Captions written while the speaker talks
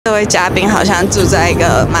位嘉宾好像住在一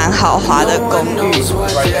个蛮豪华的公寓。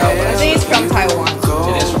I think it's from Taiwan.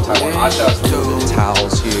 It is from Taiwan. I shot some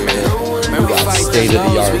towels here. We got state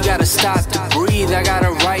of the art. We gotta stop to breathe. I got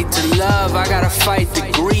a right to love. I gotta fight the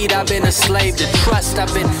greed. I've been a slave to trust.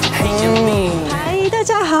 I've been hating me. 嗨，大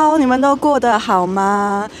家好，你们都过得好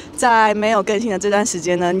吗？在没有更新的这段时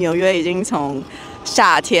间呢，纽约已经从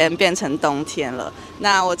夏天变成冬天了。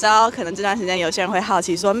那我知道，可能这段时间有些人会好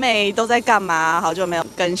奇说，May都在干嘛？好久没有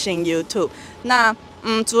更新 YouTube。那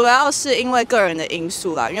主要是因为个人的因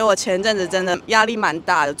素啦，因为我前阵子真的压力蛮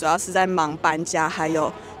大的，主要是在忙搬家，还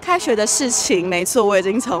有开学的事情。没错，我已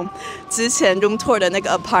经从之前 room tour 的那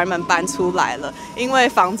个 apartment 搬出来了，因为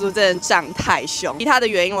房租真的涨太凶。其他的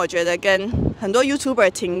原因，我觉得跟很多 YouTuber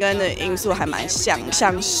停更的因素还蛮像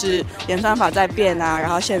是演算法在变啊，然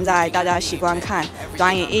后现在大家习惯看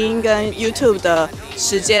短影音跟 YouTube 的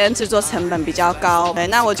时间制作成本比较高。对，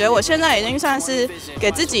那我觉得我现在已经算是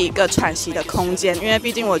给自己一个喘息的空间，因为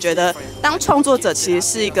毕竟我觉得当创作者其实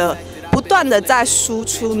是一个不断的在输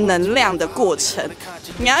出能量的过程。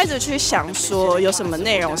你要一直去想说有什么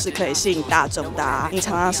内容是可以吸引大众的啊，你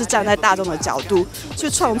常常是站在大众的角度去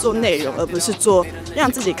创作内容，而不是做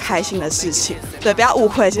让自己开心的事情。对，不要误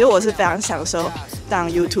会，其实我是非常享受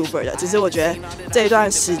当 YouTuber 的，只是我觉得这一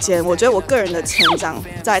段时间，我觉得我个人的成长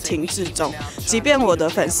在停滞中，即便我的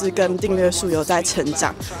粉丝跟订阅数有在成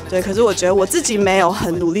长，对，可是我觉得我自己没有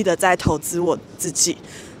很努力的在投资我自己，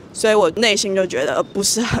所以我内心就觉得不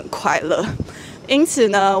是很快乐。因此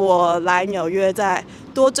呢，我来纽约再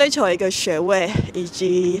多追求一个学位，以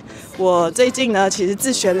及我最近呢，其实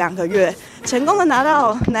自学2个月，成功的拿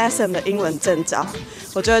到 NASM 的英文证照。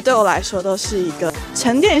我觉得对我来说都是一个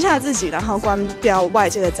沉淀一下自己，然后关掉外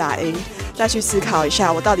界的杂音，再去思考一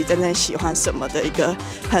下我到底真正喜欢什么的一个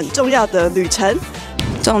很重要的旅程。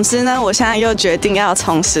总之呢，我现在又决定要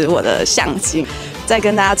重拾我的相机，再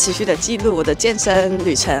跟大家持续的记录我的健身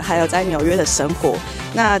旅程，还有在纽约的生活。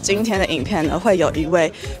那今天的影片呢，会有一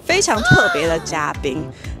位非常特别的嘉宾，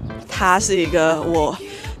他是一个我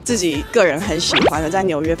自己个人很喜欢的，在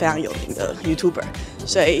纽约非常有名的 YouTuber，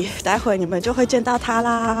 所以待会你们就会见到他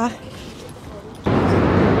啦。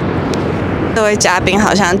这位嘉宾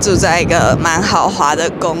好像住在一个蛮豪华的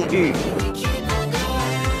公寓。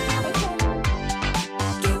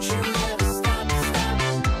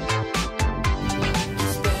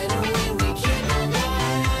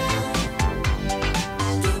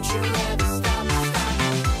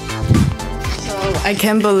I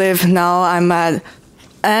can't believe now I'm at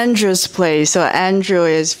Andrew's place. So Andrew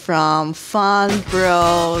is from Fun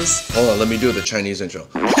Bros. Hold on, let me do the Chinese intro.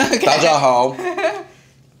 Okay. 大家好，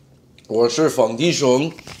我是冯弟兄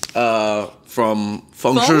，from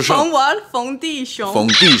冯氏兄。冯弟兄。冯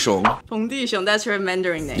弟兄。冯弟兄 ，That's your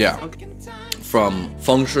Mandarin name. Yeah. Okay. From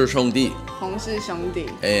冯氏兄弟。冯氏兄弟。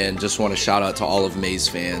And just want to shout out to all of May's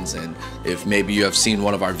fans, and if maybe you have seen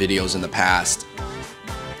one of our videos in the past,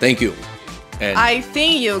 thank you. And I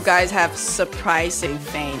think you guys have surprising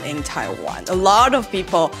fame in Taiwan. A lot of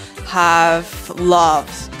people have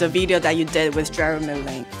loved the video that you did with Jeremy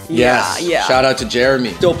Lin. yes, Yeah. Shout out to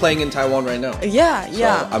Jeremy. Still playing in Taiwan right now. Yeah.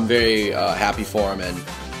 So I'm very happy for him, and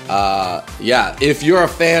yeah, if you're a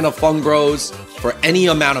fan of Fun Bros for any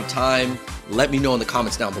amount of time, let me know in the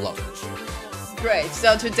comments down below. Great.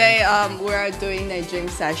 So today we're doing a gym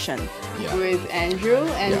session with Andrew,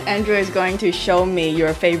 and Andrew is going to show me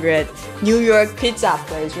your favorite New York pizza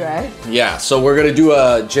place, right? Yeah, so we're gonna do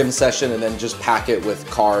a gym session and then just pack it with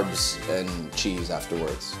carbs and cheese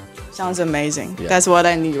afterwards. Sounds amazing. Yeah. That's what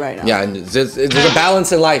I need right now. Yeah, and there's a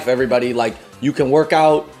balance in life, everybody. Like, you can work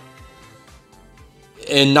out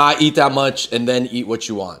and not eat that much and then eat what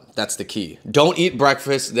you want. That's the key. Don't eat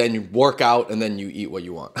breakfast, then you work out, and then you eat what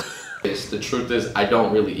you want. The truth is, I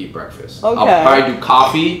don't really eat breakfast. Okay. I'll probably do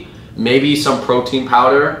coffee, maybe some protein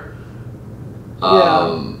powder.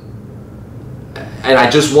 And I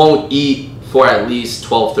just won't eat for at least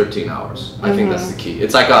 12, 13 hours. I think that's the key.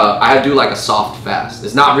 It's like I do like a soft fast.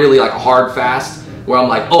 It's not really like a hard fast where I'm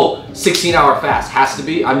like, oh, 16-hour fast has to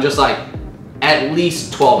be. I'm just like, at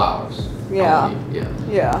least 12 hours. Yeah.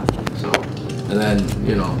 Yeah. So, and then,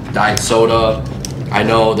 you know, diet soda. I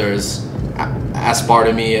know there's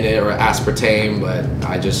aspartame in it or aspartame, but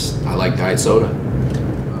I like diet soda.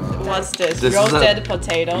 What's this roasted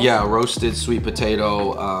potato? Yeah, roasted sweet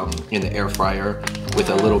potato in the air fryer with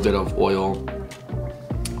a little bit of oil.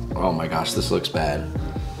 Oh my gosh, this looks bad.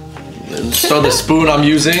 So the spoon I'm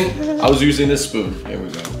using, I was using this spoon. Here we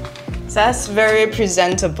go. That's very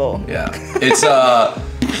presentable. Yeah, it's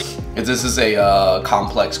this is a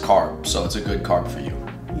complex carb, so it's a good carb for you.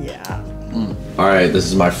 Yeah. All right, this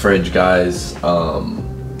is my fridge, guys.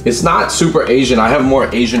 It's not super Asian. I have more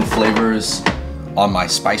Asian flavors on my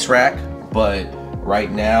spice rack, but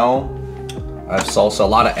right now I have salsa, a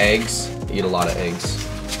lot of eggs. I eat a lot of eggs.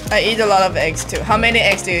 I eat a lot of eggs too. How many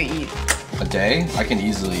eggs do you eat? A day? I can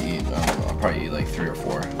easily eat, I'll probably eat like 3 or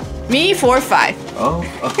 4. Me, 4 or 5.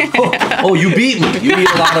 Oh, you beat me. You eat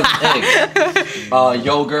a lot of eggs.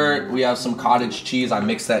 Yogurt, we have some cottage cheese. I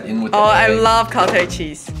mix that in with the egg. I love cottage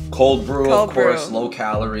cheese. Cold brew, of course, low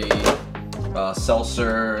calorie.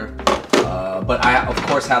 Seltzer. But I, of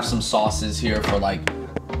course, have some sauces here for like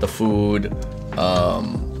the food.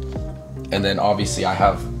 And then obviously I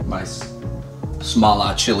have my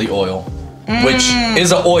smala chili oil, which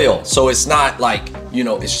is an oil. So it's not like, you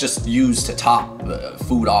know, it's just used to top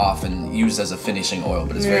food off and used as a finishing oil,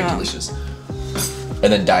 but it's very delicious.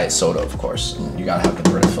 And then diet soda, of course. And you gotta have the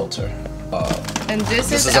Brita filter. And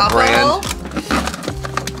this is alcohol?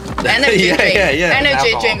 Energy drink.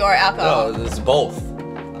 Energy drink or alcohol? No, it's both.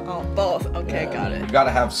 Oh, both. Okay, got it. You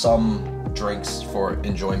gotta have some drinks for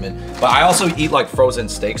enjoyment. But I also eat like frozen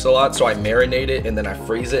steaks a lot, so I marinate it and then I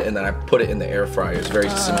freeze it and then I put it in the air fryer. It's very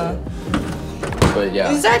simple. But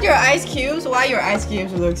yeah. Is that your ice cubes? Why your ice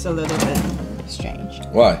cubes looks a little bit strange?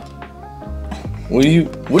 Why? What do you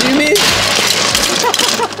mean?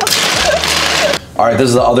 All right, this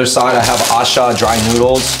is the other side. I have Asha dry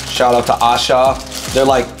noodles. Shout out to Asha. They're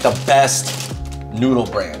like the best noodle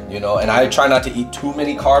brand, you know, and I try not to eat too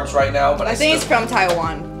many carbs right now, but I think it's from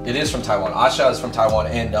Taiwan. It is from Taiwan. Asha is from Taiwan,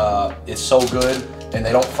 and it's so good, and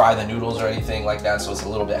they don't fry the noodles or anything like that, so it's a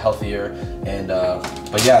little bit healthier. And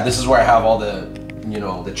but yeah, this is where I have all the, you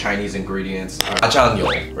know, the Chinese ingredients.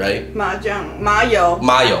 Majiang, right? Mayo.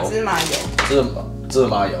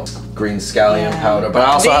 Green scallion powder, but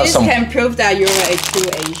I also have some. This can prove that you're a true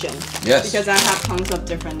Asian. Yes. Because I have tons of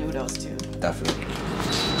different noodles too. Definitely.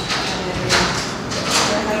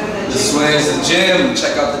 This way is the gym.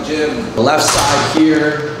 Check out the gym. The left side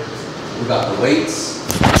here, we got the weights.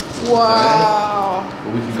 Wow.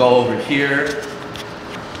 Okay. We can go over here.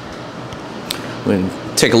 We can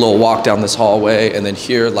take a little walk down this hallway, and then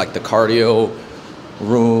here, like the cardio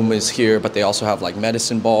room is here, but they also have like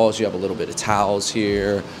medicine balls. You have a little bit of towels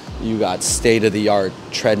here. You got state-of-the-art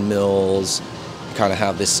treadmills. You kind of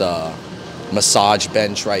have this massage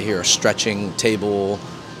bench right here, a stretching table.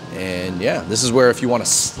 And yeah, this is where if you want to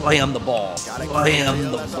slam the ball,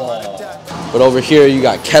 slam the ball. But over here you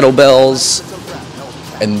got kettlebells,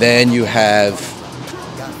 and then you have,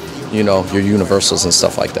 you know, your universals and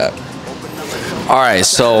stuff like that. All right,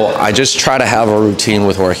 so I just try to have a routine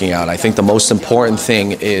with working out. I think the most important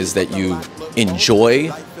thing is that you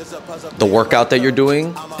enjoy the workout that you're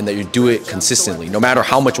doing and that you do it consistently, no matter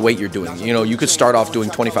how much weight you're doing. You know, you could start off doing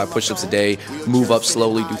 25 push-ups a day, move up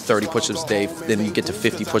slowly, do 30 push-ups a day, then you get to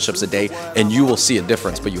 50 push-ups a day, and you will see a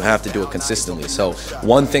difference, but you have to do it consistently. So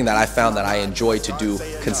one thing that I found that I enjoy to do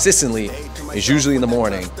consistently is usually in the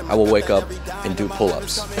morning, I will wake up and do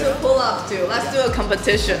pull-ups. Do pull-ups too. Let's do a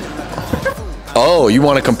competition. Oh, you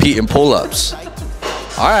want to compete in pull-ups?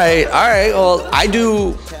 All right. Well, I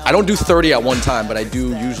don't do 30 at one time, but I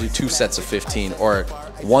do usually 2 sets of 15, or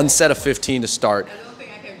 1 set of 15 to start,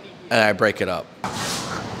 and I break it up.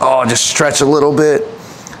 Oh, just stretch a little bit.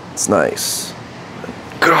 It's nice.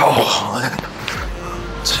 Go.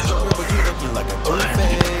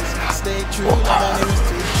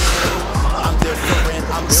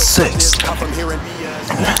 6.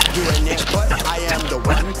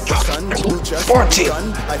 14.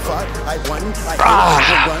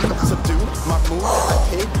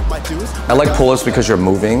 I like pull-ups because you're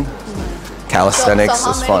moving. Calisthenics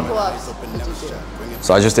is fun.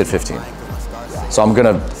 So I just did 15. So I'm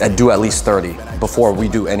gonna do at least 30 before we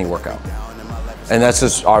do any workout. And that's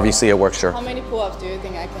just obviously a work sure. How many pull-ups do you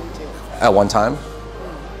think I can do? At one time?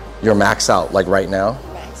 You're max out, like right now?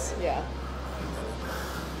 Max, yeah.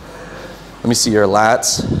 Let me see your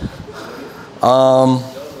lats.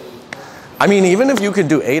 I mean, even if you could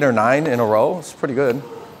do 8 or 9 in a row, it's pretty good.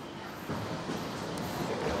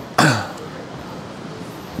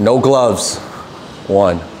 No gloves.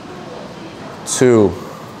 1, 2,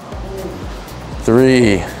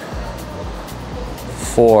 3,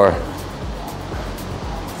 4,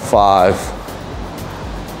 5,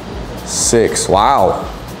 6. Wow.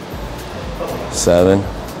 7.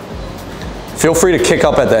 Feel free to kick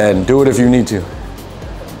up at the end. Do it if you need to.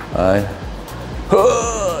 9.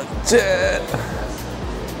 10.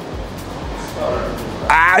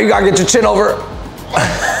 Ah, you gotta get your chin over.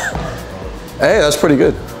 Hey, that's pretty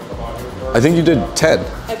good. I think you did 10. I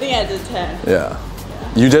think I did 10. Yeah.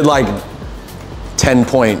 You did like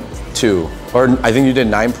 10.2. Or I think you did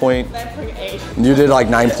 9.8. You did like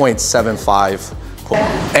 9.75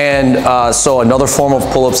 And so another form of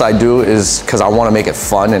pull-ups I do is, because I want to make it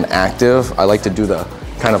fun and active, I like to do the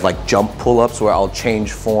kind of like jump pull-ups where I'll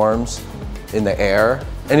change forms in the air.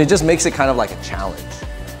 And it just makes it kind of like a challenge.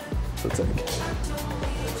 So it's like,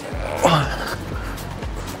 1,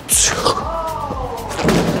 2.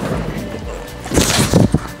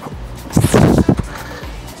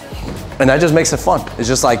 And that just makes it fun. It's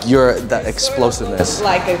just like that explosiveness.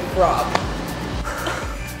 Like a frog.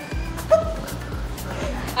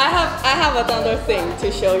 I have another thing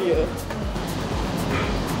to show you.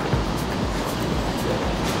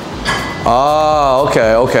 Oh,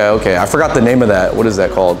 okay. I forgot the name of that. What is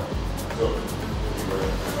that called?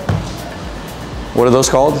 What are those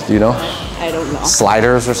called? Do you know? I don't know.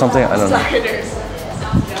 Sliders or something? I don't know. Sliders.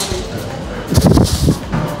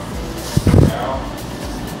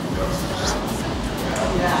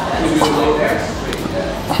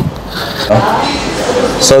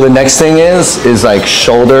 So the next thing is like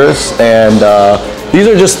shoulders, and these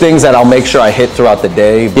are just things that I'll make sure I hit throughout the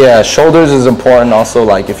day. Yeah, shoulders is important. Also,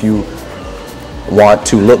 like if you want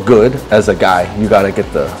to look good as a guy, you gotta get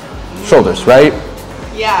the shoulders, right?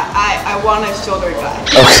 Yeah, I want a shoulder guy.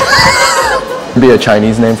 Okay. Be a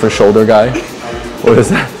Chinese name for shoulder guy. What is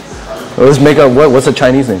that? Let's make a what's a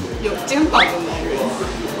Chinese name? 有肩膀的男人。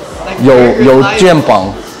有肩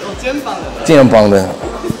膀。有肩膀的。肩膀的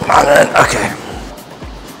男人。Okay.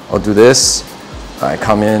 I'll do this. I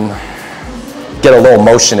come in, get a little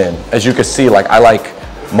motion in. As you can see, like I like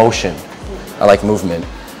motion. I like movement.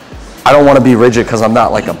 I don't want to be rigid because I'm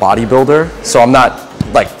not like a bodybuilder, so I'm not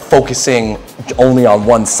like focusing only on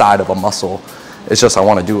one side of a muscle. It's just I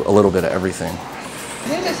want to do a little bit of everything.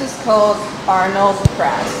 This is called Arnold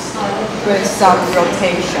press with some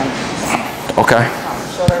rotation. Okay.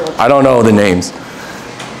 Shoulder rotation. I don't know the names.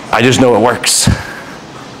 I just know it works.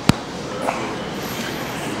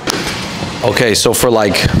 Okay, so for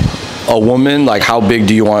like a woman, like how big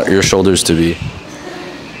do you want your shoulders to be?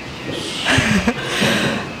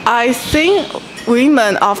 I think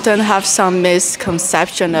women often have some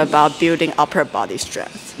misconception about building upper body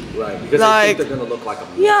strength. Right, because like, they think they're gonna look like a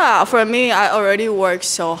man. Yeah, for me, I already work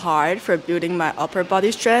so hard for building my upper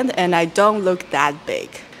body strength, and I don't look that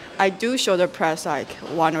big. I do shoulder press like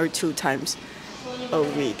 1 or 2 times a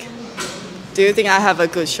week. Do you think I have a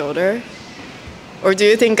good shoulder? Or do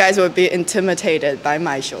you think guys would be intimidated by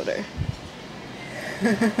my shoulder?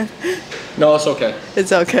 No, it's okay.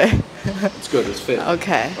 It's okay. It's good, it's fit.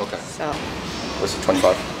 Okay. Okay. So. What's it,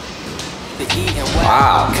 25?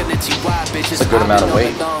 Wow. That's a good amount of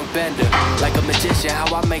weight. Like a magician,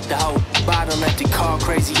 how I make the whole bottle empty, call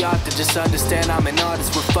crazy art to just understand I'm an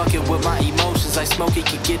artist. We're fucking with my emotions. I smoke it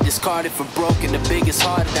could get discarded for broken. The biggest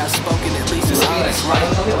heart that I've spoken, at least it's honest, right?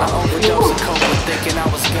 I overdose of coke with thinking I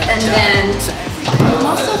was gonna And then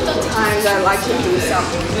most of the times I like to do some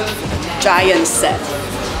giant set.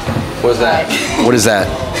 What is that? What is that?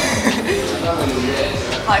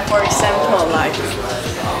 Like for example, like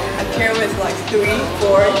I pair with like 3, 4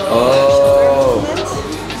 Oh.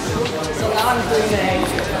 So now I'm doing a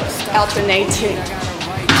alternating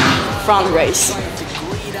front raise.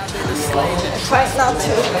 Try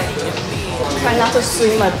not to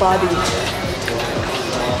swing my body.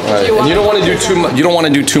 Right. And you don't want to do too much. You don't want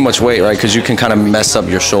to do too much weight, right? Because you can kind of mess up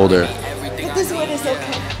your shoulder. But this weight is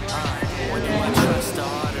okay.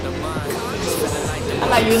 I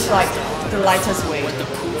might use like the lightest weight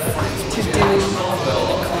to do.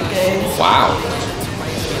 Okay. Wow.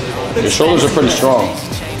 Your shoulders are pretty strong.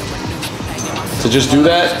 To just do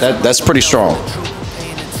that's pretty strong.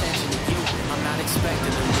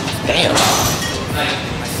 Damn.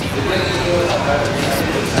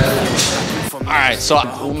 All right, so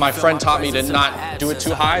my friend taught me to not do it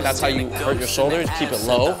too high. That's how you hurt your shoulders. Keep it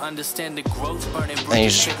low. And you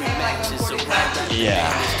just,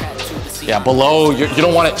 yeah, below. You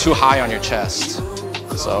don't want it too high on your chest.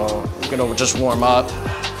 So you're gonna just warm up.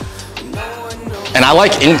 And I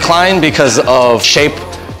like incline because of shape.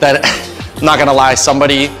 That I'm not gonna lie,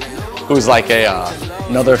 somebody who's like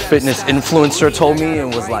another fitness influencer told me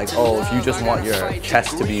and was like, oh, if you just want your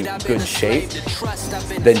chest to be good shape,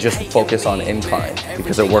 then just focus on incline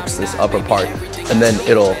because it works this upper part and then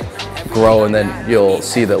it'll grow and then you'll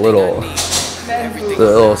see the little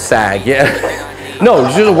sag. Yeah. No,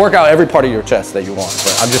 you should work out every part of your chest that you want.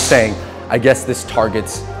 But I'm just saying, I guess this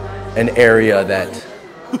targets an area that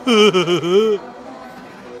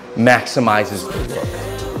maximizes the look.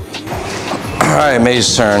 All right,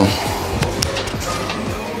 May's turn.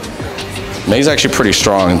 May's actually pretty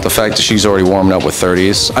strong. The fact that she's already warming up with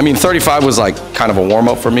 30s. I mean, 35 was like kind of a warm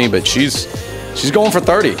up for me, but she's going for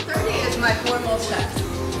 30. 30 is my formal set.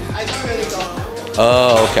 I don't really go.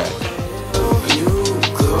 Oh, okay.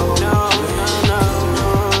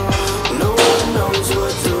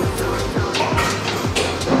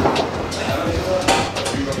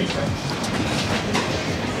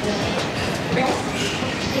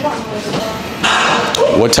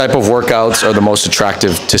 What type of workouts are the most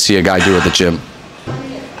attractive to see a guy do at the gym?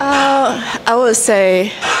 I would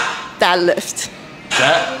say deadlift.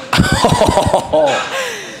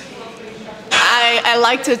 I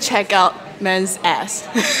like to check out men's ass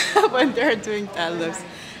when they're doing deadlifts.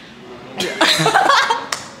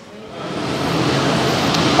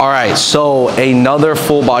 All right, so another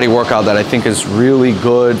full body workout that I think is really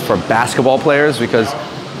good for basketball players because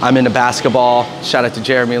I'm into basketball. Shout out to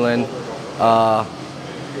Jeremy Lin,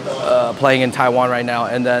 playing in Taiwan right now.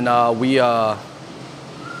 And then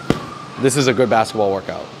this is a good basketball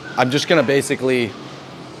workout. I'm just gonna basically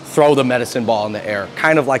throw the medicine ball in the air,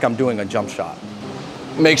 kind of like I'm doing a jump shot.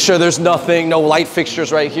 Make sure there's nothing, no light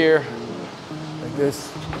fixtures right here, like this.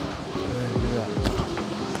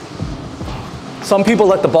 Some people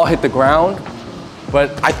let the ball hit the ground,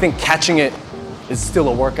 but I think catching it is still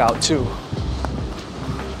a workout too.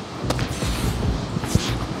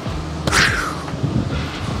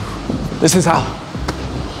 This is how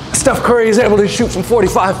Steph Curry is able to shoot from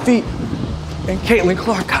 45 feet and Caitlin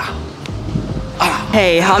Clark.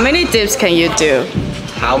 Hey, how many dips can you do?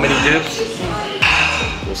 How many dips?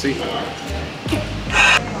 We'll see.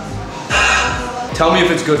 Tell me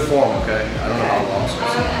if it's good form, okay? I don't know how long it's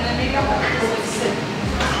supposed to be.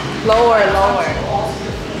 Lower. 'Cause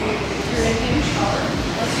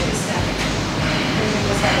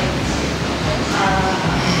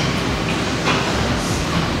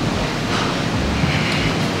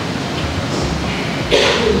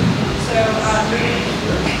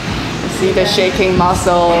See the shaking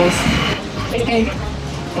muscles.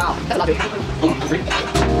 Wow, that's a lot.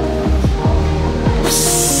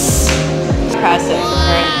 Impressive,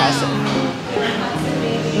 very impressive.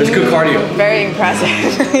 It's good cardio. Very impressive.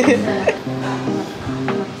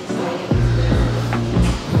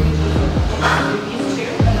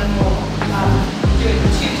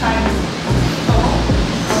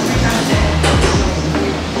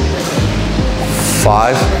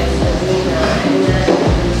 Five.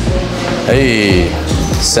 Hey,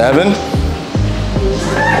 7.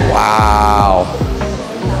 Wow.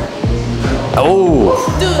 Oh.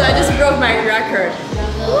 Dude, I just broke my record.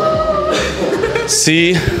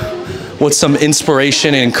 See what some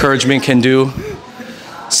inspiration and encouragement can do?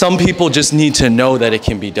 Some people just need to know that it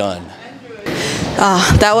can be done.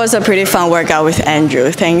 That was a pretty fun workout with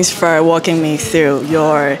Andrew. Thanks for walking me through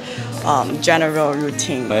your general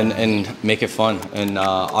routine. And make it fun. And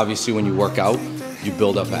obviously when you work out, you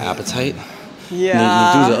build up an appetite. Yeah.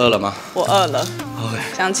 你肚子饿了吗？我饿了，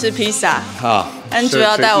想吃披萨。好 Andrew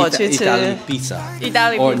要带我去吃意大利披萨。意大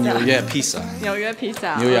利披萨。Or 纽约披萨。纽约披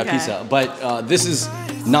萨。New York pizza. But this is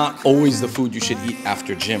not always the food you should eat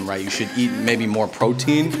after gym, right? You should eat maybe more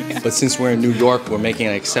protein. Yeah. But since we're in New York, we're making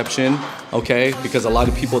an exception, okay? Because a lot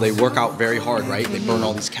of people, they work out very hard, right? They burn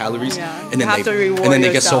all these calories. Yeah. And then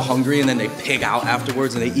they get so hungry and then they pig out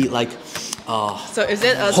afterwards and they eat like so is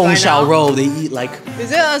it us Hong right Xiao now? roll. They eat like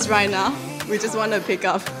Is it us right now? We just want to pick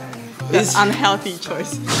up the unhealthy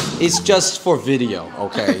choice. It's just for video,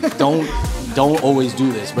 okay? don't always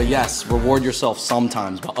do this. But yes, reward yourself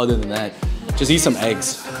sometimes. But other than that, just eat some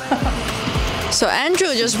eggs. So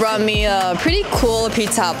Andrew just brought me a pretty cool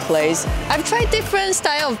pizza place. I've tried different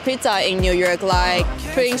style of pizza in New York, like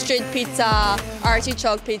Spring Street Pizza,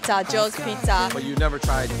 Artichoke Pizza, Joe's Pizza. But you never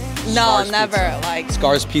tried No, Scar's never. Pizza. Like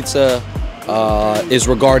Scar's Pizza is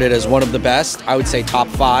regarded as one of the best. I would say top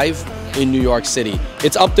 5 in New York City.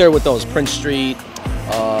 It's up there with those Prince Street,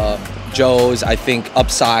 Joe's, I think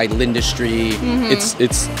Upside, Linda Street.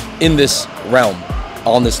 It's in this realm,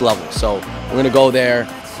 on this level. So we're gonna go there,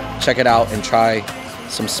 check it out, and try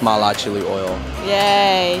some smala chili oil.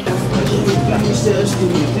 yay.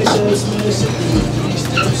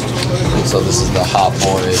 So this is the hot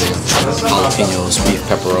boiled jalapenos, beef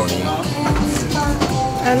pepperoni.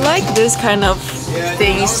 I like this kind of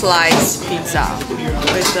thin slice pizza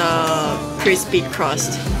with a crispy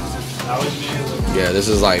crust. Yeah, this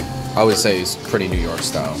is like, I would say it's pretty New York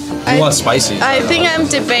style. You want spicy? I think I'm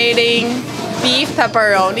debating beef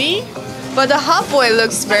pepperoni, but the hot boy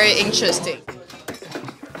looks very interesting.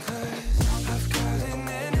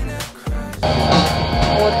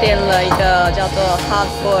 我点了一个叫做 hot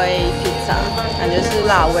boy pizza， 感觉是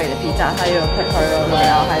辣味的披萨，它有 pepperoni，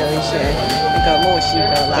 然后还有一些那个墨西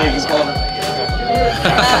哥辣椒。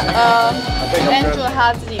Andrew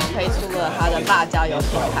他自己推出了他的辣椒油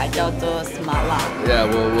品牌，叫做 Smala。Yeah，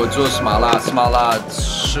 我做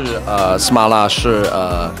Smala 是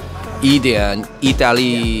一点意大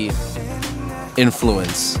利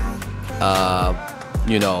influence，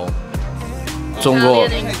 you know，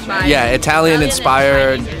 Italian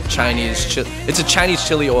inspired Chinese chili. It's a Chinese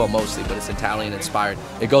chili oil mostly, but it's Italian inspired.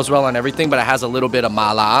 It goes well on everything, but it has a little bit of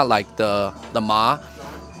mala, like the ma,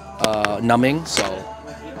 numbing. So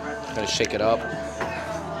I'm gonna shake it up.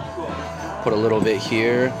 Put a little bit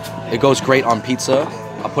here. It goes great on pizza.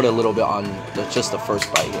 I'll put a little bit on just the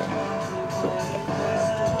first bite here.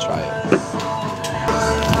 Try it.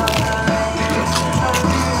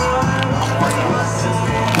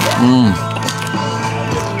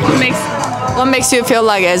 What makes you feel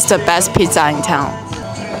like it's the best pizza in town?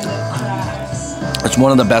 It's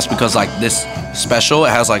one of the best because like this special,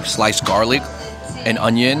 it has like sliced garlic and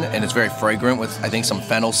onion, and it's very fragrant with I think some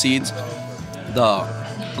fennel seeds. The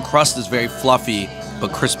crust is very fluffy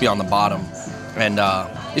but crispy on the bottom, and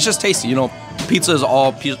it's just tasty. You know, pizza is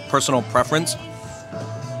all personal preference.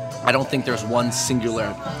 I don't think there's one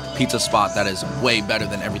singular pizza spot that is way better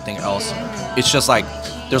than everything else. It's just like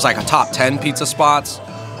there's like a top 10 pizza spots,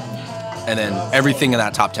 and then everything in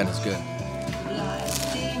that top 10 is good.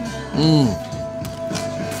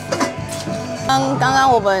 刚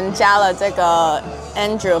刚我们加了这个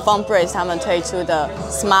Andrew from Brace 他们推出的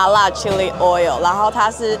Smala Chili Oil， 然后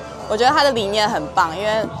我觉得它的理念很棒，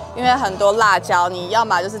因为很多辣椒你要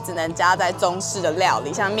么就是只能加在中式的料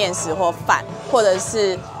理，像面食或饭，或者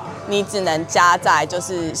是你只能加在就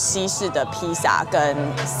是西式的披萨跟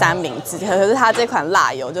三明治。可是它这款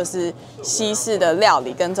辣油就是西式的料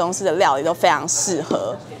理跟中式的料理都非常适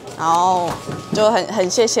合，然后就很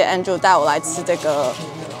谢谢 Andrew 带我来吃这个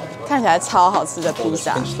看起来超好吃的披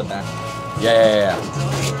萨。Yeah.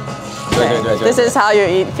 对。This is how you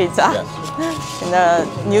eat pizza in the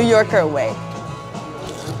New Yorker way.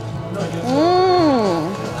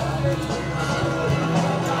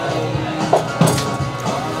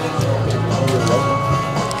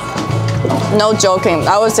 No joking,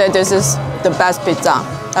 I would say this is the best pizza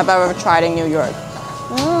I've ever tried in New York.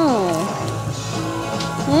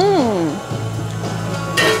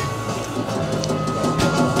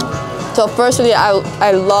 So firstly,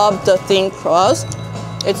 I love the thin crust.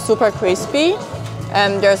 It's super crispy,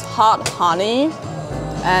 and there's hot honey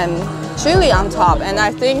and chili on top. And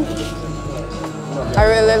I think I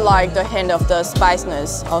really like the hint of the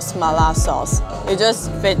spiciness of Smala sauce. It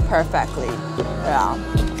just fit perfectly. Yeah.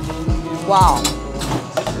 Wow.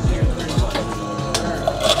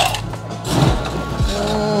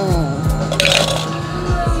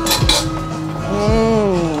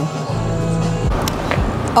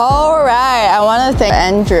 All right, I want to thank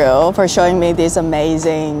Andrew for showing me this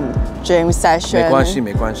amazing gym session. 没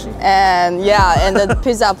关系. And the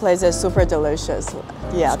pizza place is super delicious.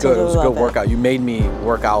 Yeah, it's good. It was a good workout. You made me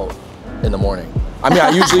work out in the morning. I mean, I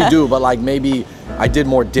usually do, but like maybe I did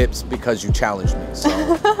more dips because you challenged me. So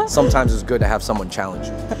sometimes it's good to have someone challenge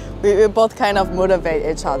you. We both kind of motivate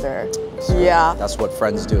each other. Yeah. That's what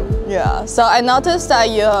friends do. Yeah. So I noticed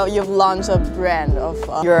that you've launched a brand of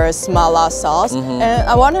your Smala sauce, and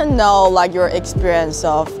I want to know like your experience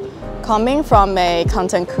of coming from a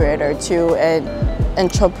content creator to an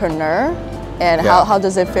entrepreneur, and how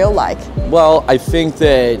does it feel like? Well, I think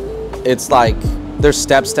that it's like there's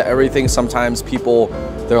steps to everything. Sometimes people,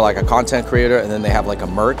 they're like a content creator and then they have like a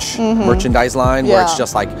merchandise line where it's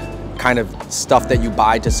just like kind of stuff that you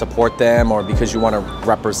buy to support them or because you want to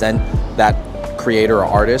represent that creator or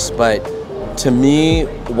artist. But to me,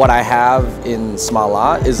 what I have in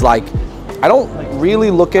Smala is like, I don't really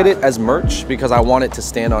look at it as merch because I want it to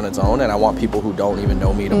stand on its own and I want people who don't even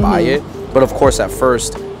know me to buy it. But of course, at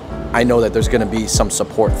first, I know that there's going to be some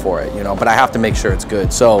support for it, you know, but I have to make sure it's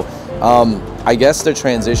good. So I guess the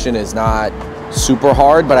transition is not super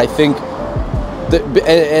hard, but I think,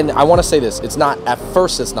 and I want to say this, it's not, at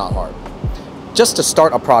first it's not hard. Just to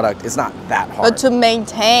start a product is not that hard. But to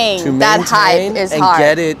maintain that hype is and hard.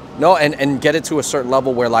 Get it, and get it to a certain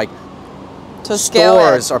level where like to scale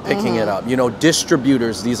stores are picking it up. You know,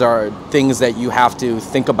 distributors, these are things that you have to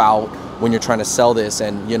think about when you're trying to sell this,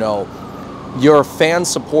 and you know, your fan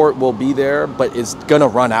support will be there, but it's gonna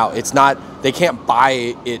run out. It's not, they can't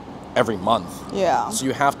buy it every month. Yeah. So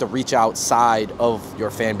you have to reach outside of your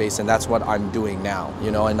fan base, and that's what I'm doing now,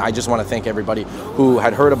 you know, and I just want to thank everybody who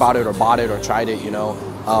had heard about it or bought it or tried it, you know.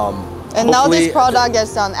 And now this product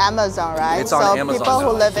is on Amazon, right? It's on Amazon. So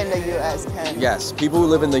people who live in the US can. Yes, people who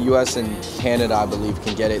live in the US and Canada, I believe,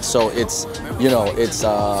 can get it. So it's, you know, it's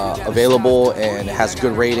available and it has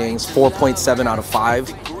good ratings, 4.7 out of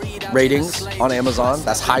 5. Ratings on Amazon.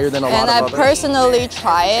 That's higher than a lot of other. And I personally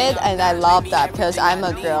try it, and I love that because I'm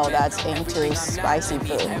a girl that's into spicy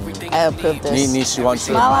food. I approve this. 你喜欢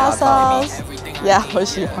吃 Smala sauce? Yeah, 我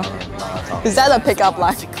喜欢. Is that a pickup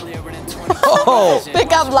line? Oh,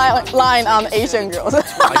 Pick up line on Asian girls. I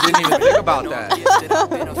didn't even think about that.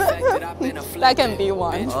 That can be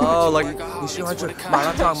one. Oh, like 你喜欢吃麻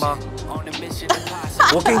辣烫吗？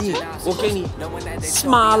我给你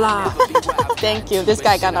麻辣。 Thank you. This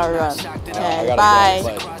guy gonna run. Okay, bye.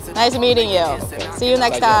 Nice meeting you. See you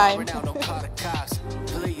next time.